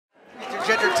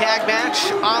Intergender tag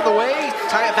match on the way.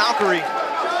 Taya Valkyrie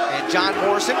and John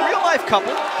Morrison, real-life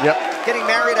couple. Yep. Getting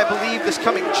married, I believe, this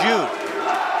coming June.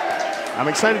 I'm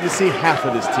excited to see half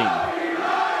of this team.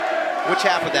 Which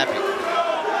half would that be?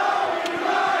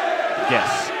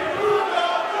 Guess.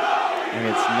 And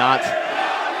it's not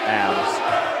Abs.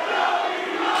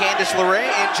 Candice LeRae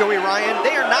and Joey Ryan,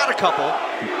 they are not a couple.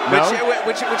 No?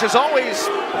 Which is always,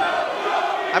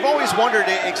 I've always wondered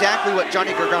exactly what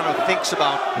Johnny Gargano thinks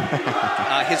about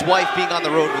his wife being on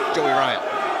the road with Joey Ryan.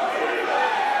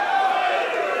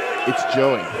 It's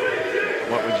Joey.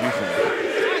 What would you think?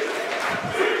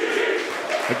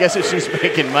 I guess if she's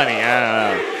making money, I don't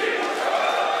know.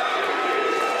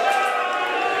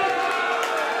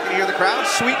 You hear the crowd,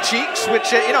 sweet cheeks,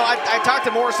 which, you know, I talked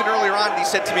to Morrison earlier on, and he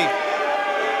said to me,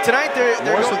 tonight they're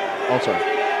Morrison, going... oh, sorry.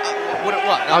 What?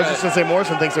 I was just going to say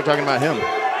Morrison thinks they're talking about him.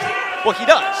 Well, he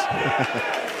does.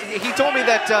 He told me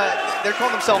that they're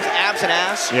calling themselves Abs and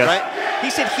Ass, yes. right? He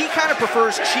said he kind of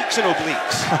prefers cheeks and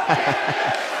obliques.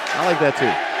 I like that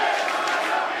too.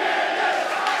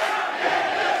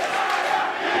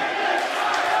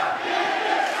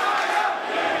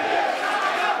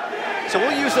 So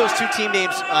we'll use those two team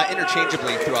names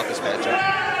interchangeably throughout this matchup.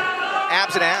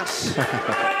 Abs and Ass.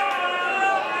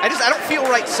 I don't feel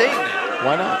right saying that.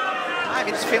 Why not? I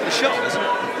mean, it's a family show, isn't it?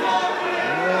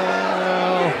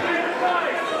 Well,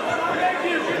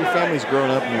 if your family's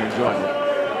growing up and you're enjoying it.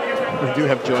 We do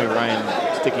have Joey Ryan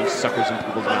sticking suckers in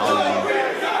people's mouths.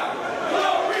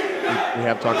 We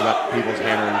have talked about people's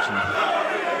hammers and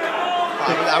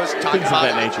I was talking things about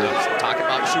of that nature. I was talking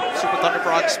about Super Thunder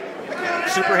Frog's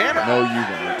Super Hammer. No, you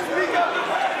weren't.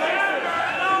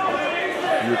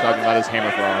 You were talking about his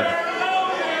Hammer Frog.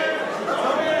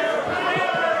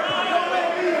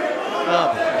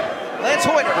 Lance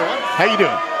Hoyt, everyone. How you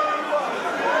doing?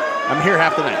 I'm here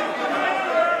half the night.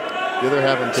 The other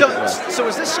half I'm So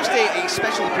is this just a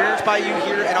special appearance by you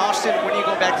here in Austin? When are you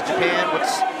going back to Japan?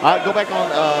 Go back on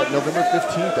November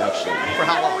 15th, actually. For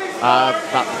how long?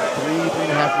 About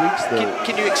 3.5 weeks.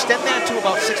 Can you extend that to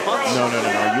about 6 months? No,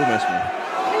 you'll miss me.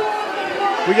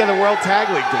 We got the World Tag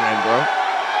League to win, bro.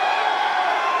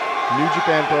 New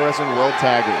Japan Pro Wrestling World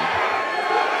Tag League.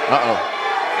 Uh-oh.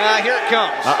 Here it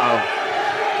comes. Uh-oh.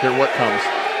 Here what comes.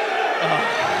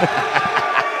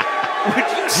 Would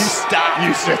you stop?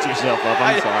 You set yourself up.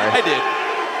 I'm sorry. I did.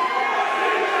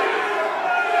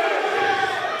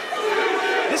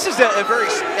 This is a very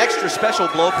extra special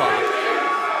blow pop,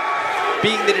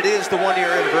 being that it is the 1-year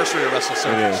anniversary of Wrestle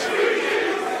Circus. It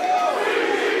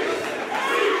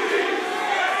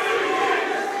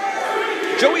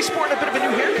is. Joey's sporting a bit of a new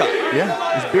haircut. Yeah,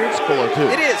 his beard's fuller too.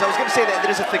 It is. I was going to say that it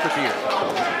is a thicker beard.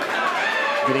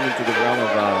 Getting into the realm of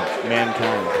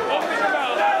mankind.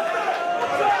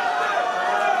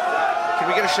 Can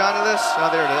we get a shot of this? Oh,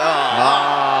 there it is.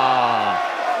 Oh.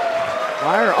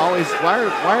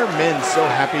 Why are men so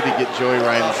happy to get Joey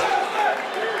Ryan's?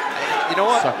 You know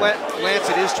what, sucker? Lance?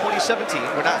 It is 2017.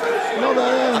 We're not. No,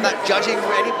 I'm not judging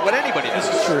what anybody does.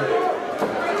 This is true.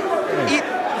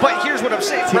 But here's what I'm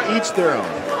saying. To each their own.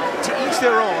 To each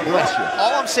their own. Bless you.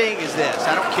 All I'm saying is this.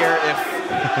 I don't care if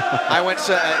I went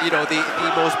to, the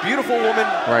most beautiful woman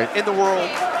in the world,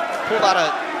 pulled out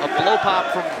a blow pop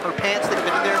from her pants that have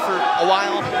been in there for a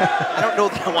while. I don't know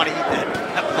that I want to eat that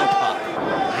blow pop.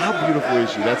 How beautiful is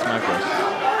she? That's my question.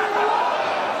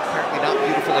 Apparently not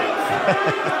beautiful enough.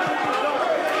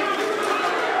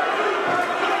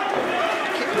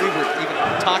 I can't believe we're even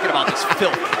talking about this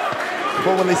filth.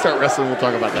 Well, when they start wrestling, we'll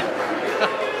talk about that.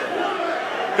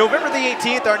 November the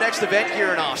 18th, our next event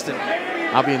here in Austin.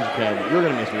 I'll be in Japan. You're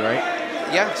going to miss me, right?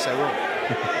 Yes, I will.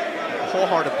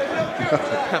 Wholeheartedly.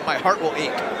 My heart will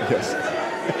ache. Yes.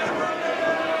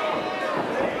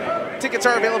 Tickets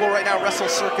are available right now,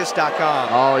 WrestleCircus.com.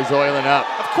 Oh, he's oiling up.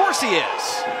 Of course he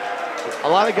is. A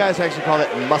lot of guys actually call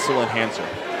that muscle enhancer.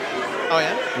 Oh,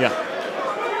 yeah? Yeah.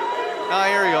 Oh,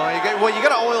 here we go. You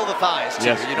got to oil the thighs, too.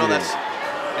 Yes,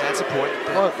 that's important.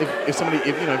 Well, if he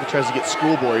tries to get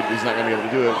schoolboyed, he's not going to be able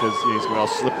to do it because he's going to be all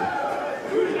slippery.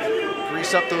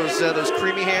 Grease up those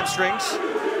creamy hamstrings.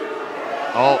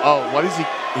 Oh, what is he?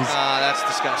 That's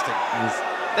disgusting.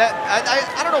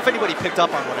 I don't know if anybody picked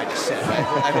up on what I just said.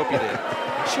 I hope you did.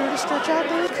 Be sure to stretch out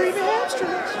those creamy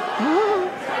hamstrings.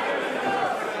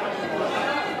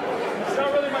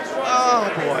 Oh,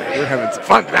 boy. We're having some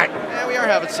fun tonight. Yeah, we are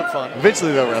having some fun.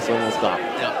 Eventually, they'll wrestle and we'll stop.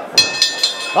 Yeah.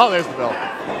 Oh, there's the bell.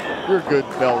 You're a good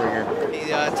bell ringer.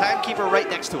 The timekeeper right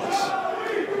next to us.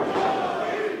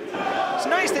 It's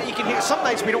nice that you can hear. Some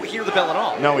nights we don't hear the bell at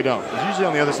all. No, we don't. It's usually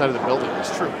on the other side of the building.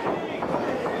 It's true.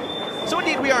 So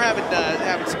indeed, we are having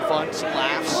some fun, some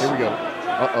laughs. Here we go.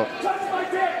 Uh-oh.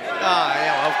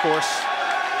 Yeah, well, of course.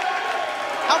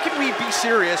 How can we be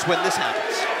serious when this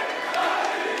happens?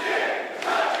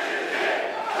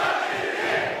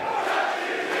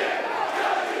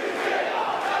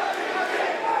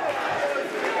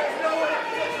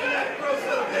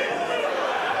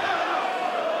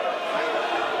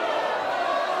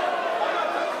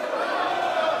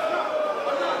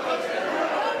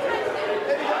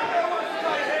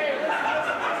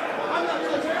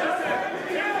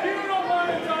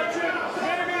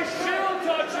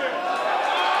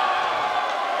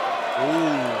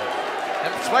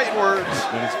 Fighting words.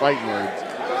 And it's fighting words.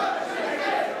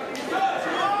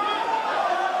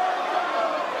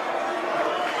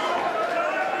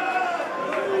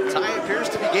 Taya appears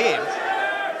to be game.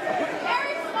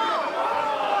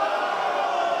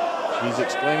 He's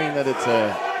explaining that it's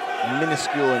a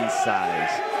minuscule in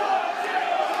size.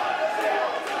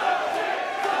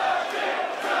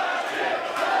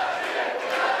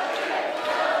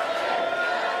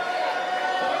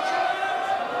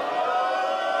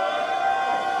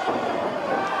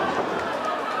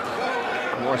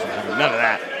 Morrison having none of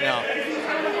that. No.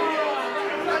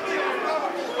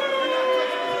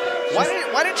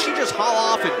 Why didn't she just haul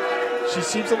off and... She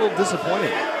seems a little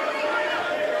disappointed.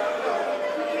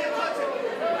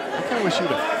 I kind of wish she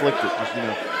would have flicked it, just, you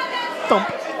know, thump.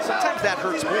 Sometimes that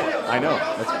hurts more. I know.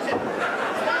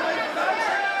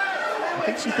 I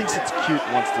think she thinks it's cute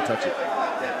and wants to touch it.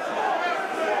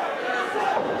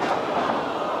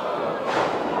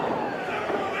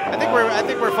 I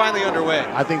think we're finally underway.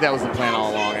 I think that was the plan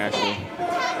all along, actually.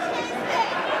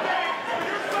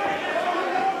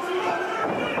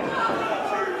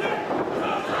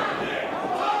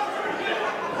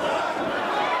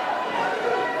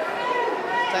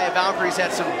 Taya Valkyrie's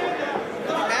had some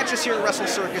matches here at Wrestle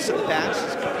Circus in the past.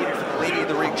 She's competed for the Lady of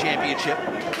the Ring Championship.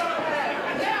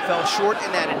 Fell short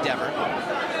in that endeavor.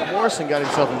 Morrison got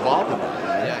himself involved in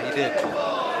that. Yeah, he did.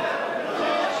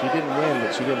 She didn't win,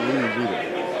 but she didn't lose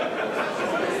either.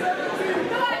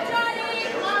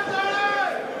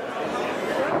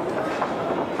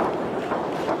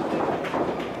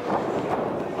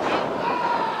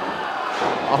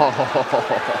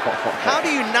 How do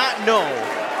you not know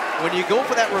when you go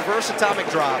for that reverse atomic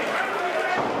drop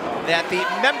that the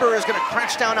member is going to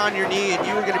crash down on your knee and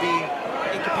you are going to be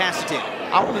incapacitated?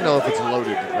 I want to know if it's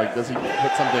loaded. Like, does he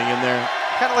put something in there?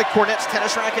 Kind of like Cornette's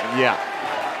tennis racket? Yeah.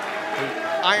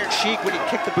 Iron Sheik when you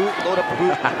kick the boot, load up the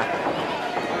boot.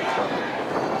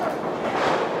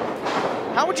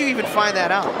 How would you even find that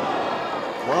out?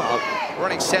 Well,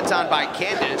 running senton by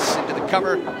Candice into the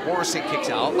cover. Morrison kicks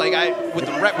out. Like would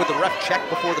the ref check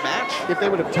before the match? If they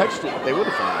would have touched it, they would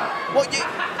have found out. Well,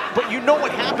 but you know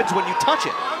what happens when you touch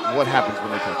it. What happens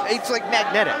when they touch it? It's like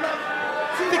magnetic.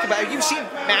 Think about it. You've seen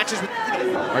matches with.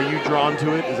 Are you drawn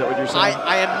to it? Is that what you're saying?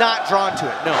 I am not drawn to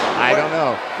it. No. I don't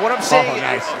know. What I'm saying is.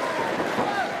 Nice.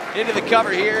 Into the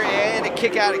cover here and a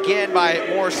kick out again by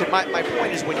Morrison. My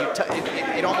point is when you touch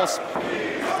it almost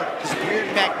like this weird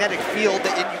magnetic field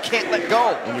that you can't let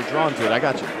go. And you're drawn to it. I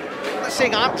got you. I'm not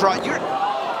saying I'm drawn.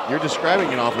 You're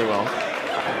describing it awfully well.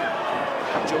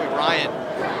 Joey Ryan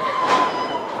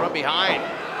from behind.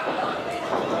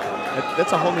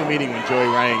 That's a whole new meaning when Joey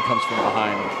Ryan comes from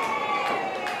behind.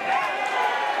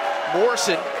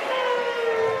 Morrison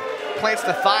plants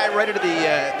the thigh right into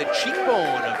the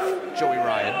cheekbone of Joey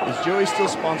Ryan. Is Joey still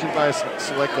sponsored by a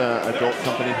select adult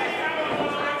company?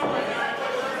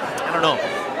 I don't know.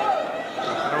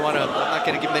 I'm not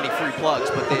going to give them any free plugs,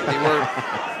 but they were.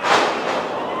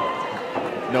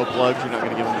 No plugs? You're not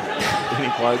going to give them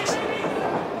any plugs?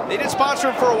 They did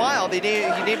sponsor him for a while. He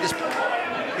named his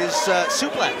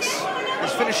suplex,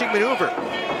 his finishing maneuver,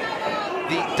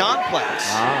 the Donplex.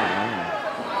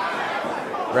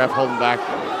 Ref holding back.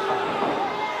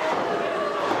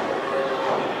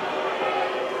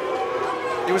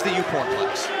 It was the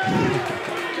U-Pornplex.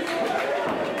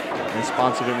 And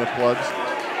sponsored him with plugs.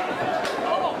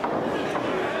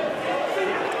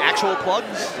 Actual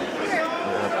plugs?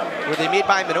 Were they made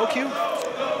by Minokyu? I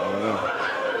don't know.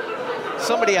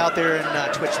 Somebody out there in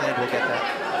Twitch land will get that.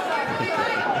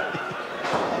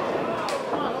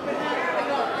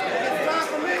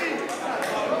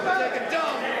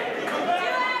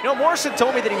 You know, Morrison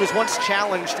told me that he was once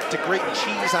challenged to grate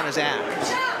cheese on his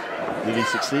abs. Did he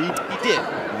succeed? He did.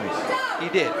 Nice. He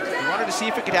did. He wanted to see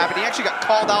if it could happen. He actually got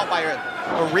called out by a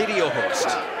radio host.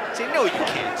 Saying, no, you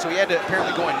can't. So he had to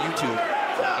apparently go on YouTube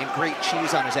and grate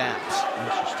cheese on his abs.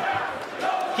 Interesting.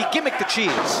 He gimmicked the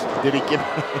cheese. Did he gimmick?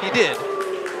 He did.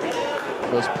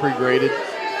 Those pre-grated?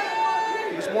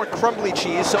 It was more crumbly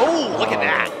cheese. So, oh, look at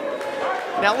that.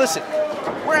 Now listen,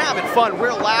 we're having fun.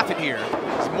 We're laughing here.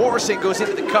 Morrison goes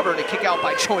into the cover to kick out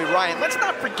by Joey Ryan. Let's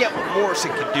not forget what Morrison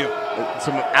can do.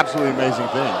 Some absolutely amazing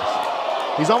things.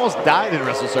 He's almost died in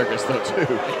Wrestle Circus, though, too.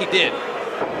 He did.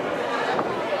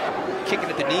 Kicking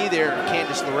at the knee there,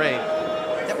 Candice LeRae.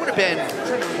 That would have been, I'm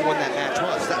trying to remember when that match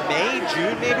was. Is that May,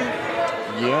 June, maybe?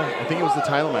 Yeah, I think it was the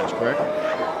title match, correct?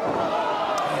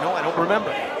 You know, I don't remember.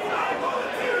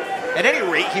 At any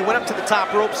rate, he went up to the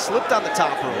top rope, slipped on the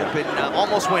top rope, and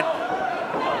almost went.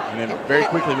 And then very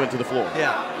quickly went to the floor.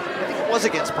 Yeah, I think it was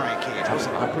against Brian Cage,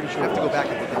 wasn't it? I'm pretty sure. I have to go back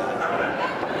and look at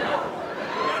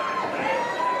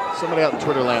that. Somebody out in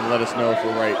Twitter land let us know if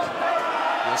we're right.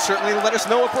 You'll certainly let us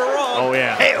know if we're wrong. Oh,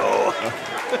 yeah. Hey-oh!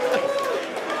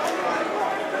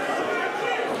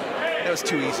 That was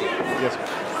too easy. Yes.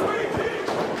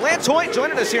 Lance Hoyt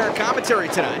joining us here in commentary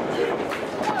tonight.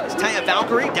 It's Taya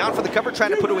Valkyrie down for the cover,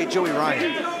 trying to put away Joey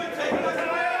Ryan.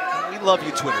 We love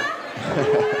you, Twitter.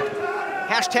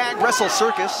 Hashtag Wrestle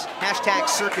Circus, hashtag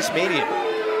Circus Mania.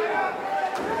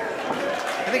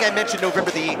 I think I mentioned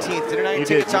November the 18th, didn't I?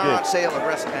 Tickets are on sale at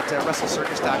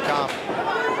WrestleCircus.com.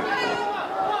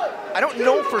 I don't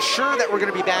know for sure that we're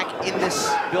going to be back in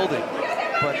this building,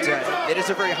 but it is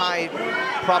a very high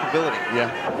probability.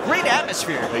 Yeah. Great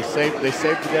atmosphere. They saved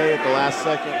today at the last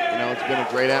second. You know, it's been a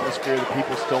great atmosphere. The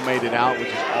people still made it out, which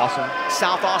is awesome.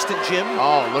 South Austin Gym.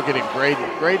 Oh, look at him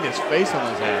grading his face on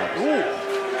those abs. Ooh.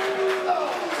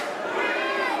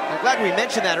 I'm glad we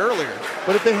mentioned that earlier.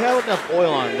 But if they have enough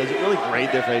oil on, does it really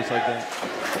grade their face like that?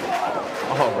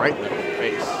 Oh, right in the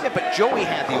face. Yeah, but Joey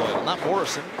had the oil, not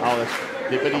Morrison. Oh,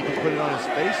 but he can put it on his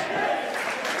face?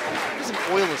 He doesn't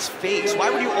oil his face.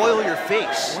 Why would you oil your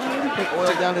face? Why would he put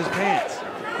oil down his pants?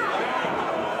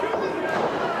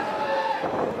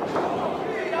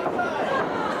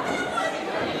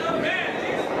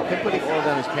 Him putting oil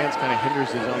down his pants kind of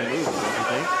hinders his own move, don't you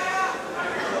think?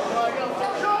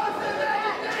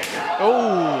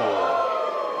 Oh.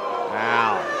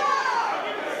 Wow.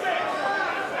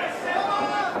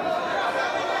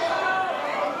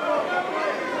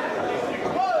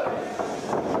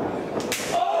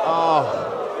 Oh.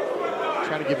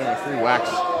 Trying to give him a free wax.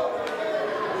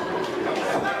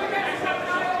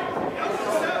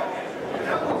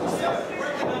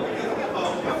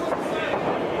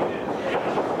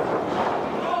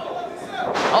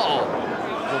 Uh-oh.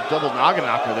 Little double noggin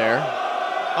knocker there.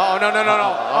 Oh, no. Oh,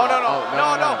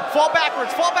 no. Fall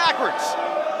backwards.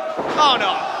 Oh,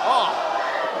 no. Oh.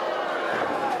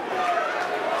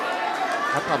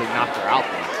 That probably knocked her out,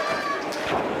 though.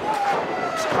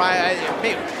 I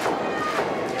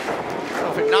don't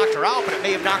know if it knocked her out, but it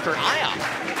may have knocked her eye out.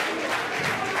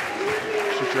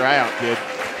 Shoot your eye out, kid.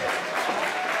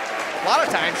 A lot of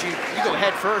times you go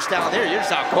head first down there, you're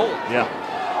just out cold. Yeah.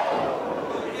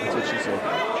 That's what she said.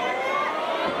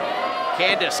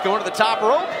 Candice going to the top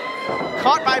rope.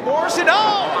 Caught by Morrison.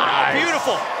 Oh, nice.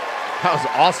 Beautiful. That was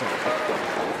awesome.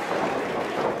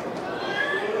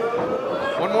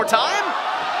 One more time.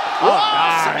 Oh,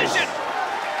 nice. Submission.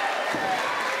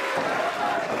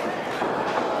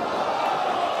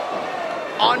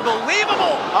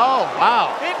 Unbelievable. Oh,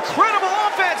 wow. Incredible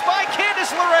offense by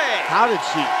Candice LeRae. How did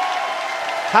she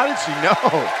know?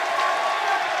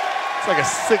 It's like a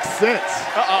sixth sense.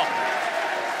 Uh-oh.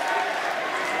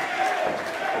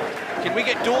 Can we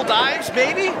get dual dives,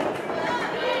 maybe?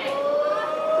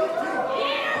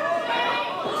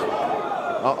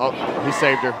 Oh, he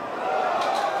saved her.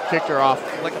 Kicked her off.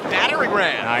 Like a battering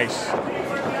ram. Nice.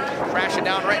 Crashing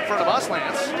down right in front of us,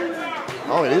 Lance.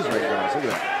 Oh, it is right in front of us. Look at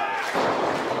that.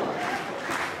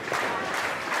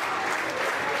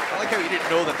 I like how you didn't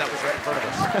know that was right in front of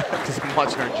us. Just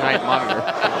watching our giant monitor.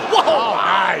 Whoa! Oh,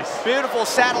 nice. Beautiful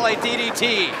satellite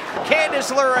DDT.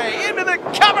 Candice LeRae into the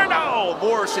cover. No!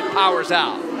 Morrison powers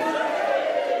out.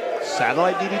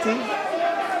 Satellite DDT?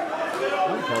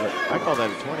 I call that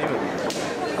a tornado.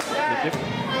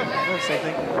 Same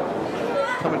thing.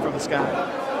 Coming from the sky.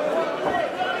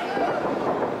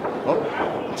 Oh.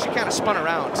 She kind of spun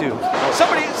around, too.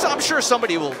 I'm sure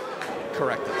somebody will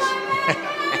correct us.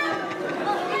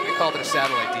 They called it a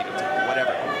satellite DDT.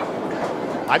 Whatever.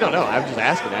 I don't know. I'm just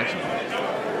asking, actually.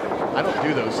 I don't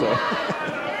do those, so.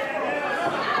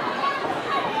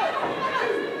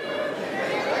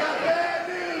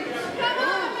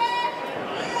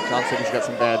 John said he's got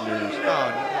some bad news. Oh,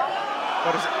 no.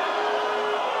 What is it?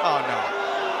 Oh, no.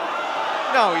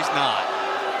 No, he's not.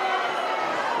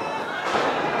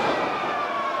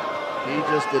 He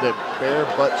just did a bare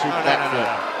butt cheek backflip.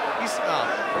 No. He's,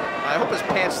 I hope his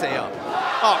pants stay up.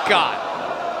 Oh, God.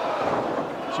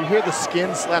 Did you hear the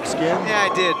skin slap skin? Yeah,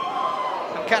 I did.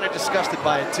 I'm kind of disgusted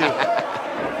by it, too.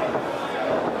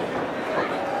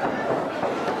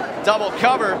 Double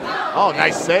cover. Oh,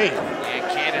 nice save. And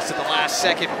Candice Candice at the last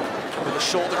second with a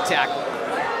shoulder tackle.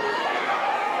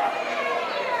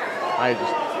 I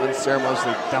just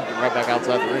unceremoniously dumped him right back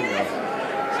outside the ring, though.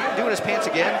 Is he doing his pants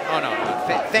again? Oh, no.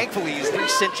 Thankfully, he's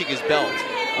re-cinching his belt.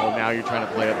 Oh, now you're trying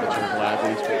to play up that you're glad that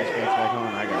he's putting his pants back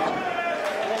on? I got you.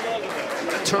 I'm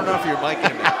going to turn off your mic in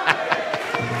a minute.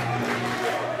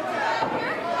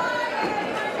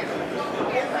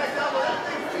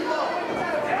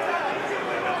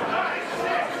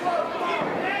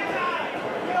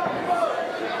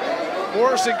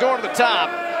 Morrison going to the top.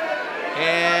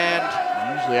 And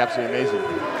usually absolutely amazing.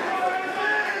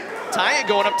 Taya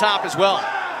going up top as well.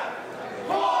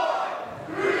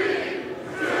 3, 2,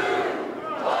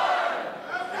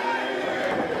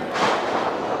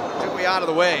 1. Joey out of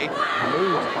the way.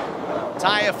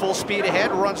 Taya full speed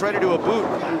ahead, runs right into a boot.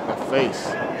 The face.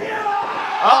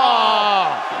 Oh!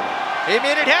 He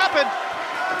made it happen.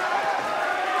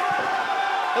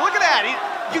 And look at that.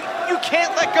 You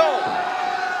can't let go.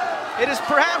 It is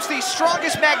perhaps the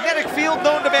strongest magnetic field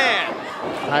known to man.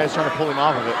 Taya's trying to pull him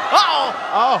off of it. Uh-oh!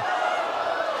 Oh!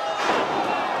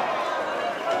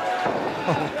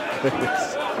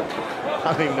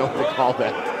 I don't even know what to call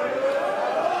that.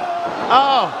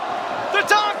 Oh! The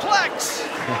Dogplex!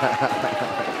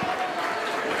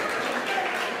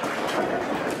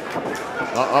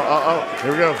 Oh.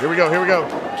 Here we go.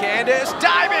 Candice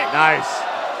diving! Nice.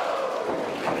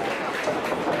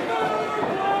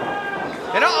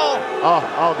 And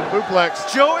Oh, the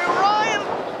bootplex. Joey Ryan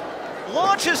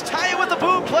launches Taya with the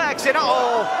bootplex. And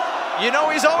you know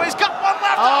he's always got one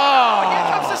left. Oh! Here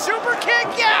comes the super kick,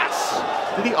 yes!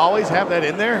 Did he always have that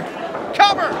in there?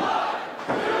 Cover!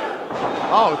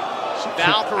 Oh,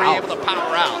 Valkyrie able to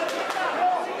power out.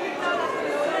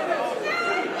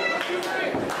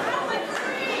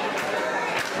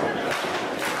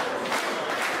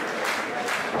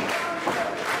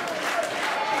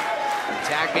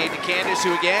 Tag made to Candice,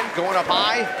 who again, going up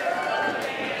high.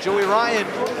 Joey Ryan,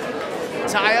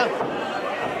 Taya.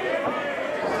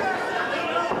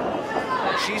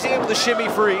 She's able to shimmy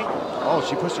free. Oh,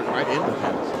 she pushed it right into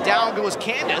him. Down goes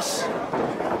Candice.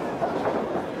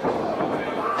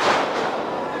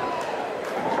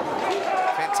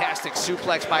 Fantastic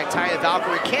suplex by Taya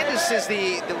Valkyrie. Candice is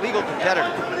the legal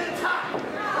competitor.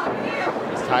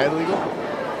 Is Taya legal?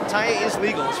 Taya is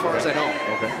legal as far as I know.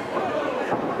 Okay.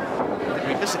 Did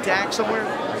we miss a tag somewhere?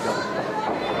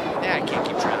 Yeah, I can't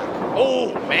keep track.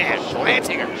 Oh, man.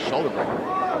 Planting her. Shoulder breaker.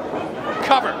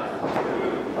 Cover.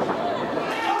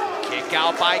 Kick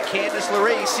out by Candice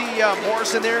LeRae. You see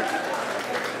Morrison there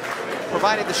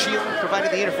providing the shield,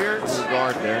 providing the interference. Full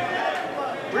guard there.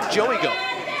 Where'd Joey go?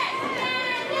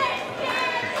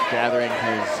 Gathering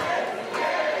his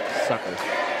sucker.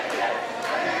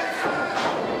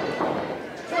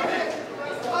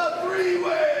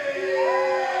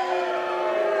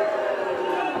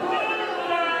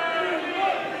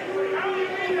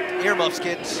 Earmuffs,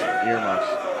 kids. Earmuffs.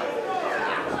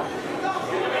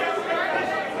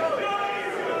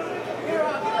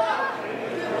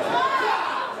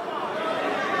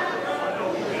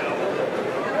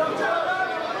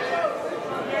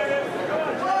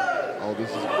 Oh, this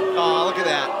is. Oh, look at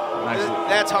that. Nice.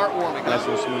 That's heartwarming. Nice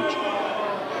little smooch.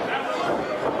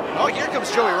 Oh, here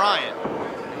comes Joey Ryan.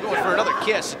 Going for another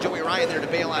kiss. Joey Ryan there to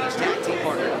bail out his tag team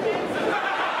partner.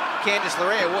 Candice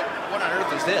LeRae, what on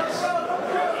earth is this?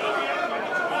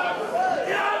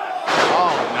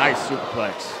 Oh, nice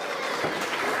superplex.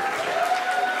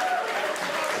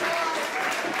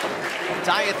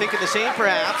 Taya thinking the same,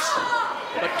 perhaps,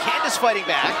 but Candice fighting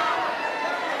back.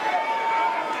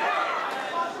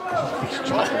 She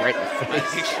dropped right in the I face.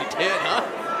 think she did, huh?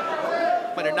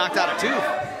 Might have knocked out a tooth.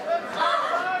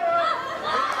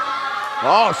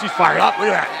 Oh, she's fired up. Look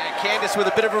at that. And Candice with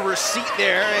a bit of a receipt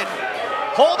there, and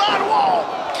hold on, whoa!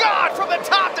 God, from the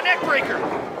top, the neck breaker.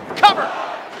 Cover.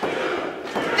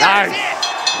 That's Nice. it.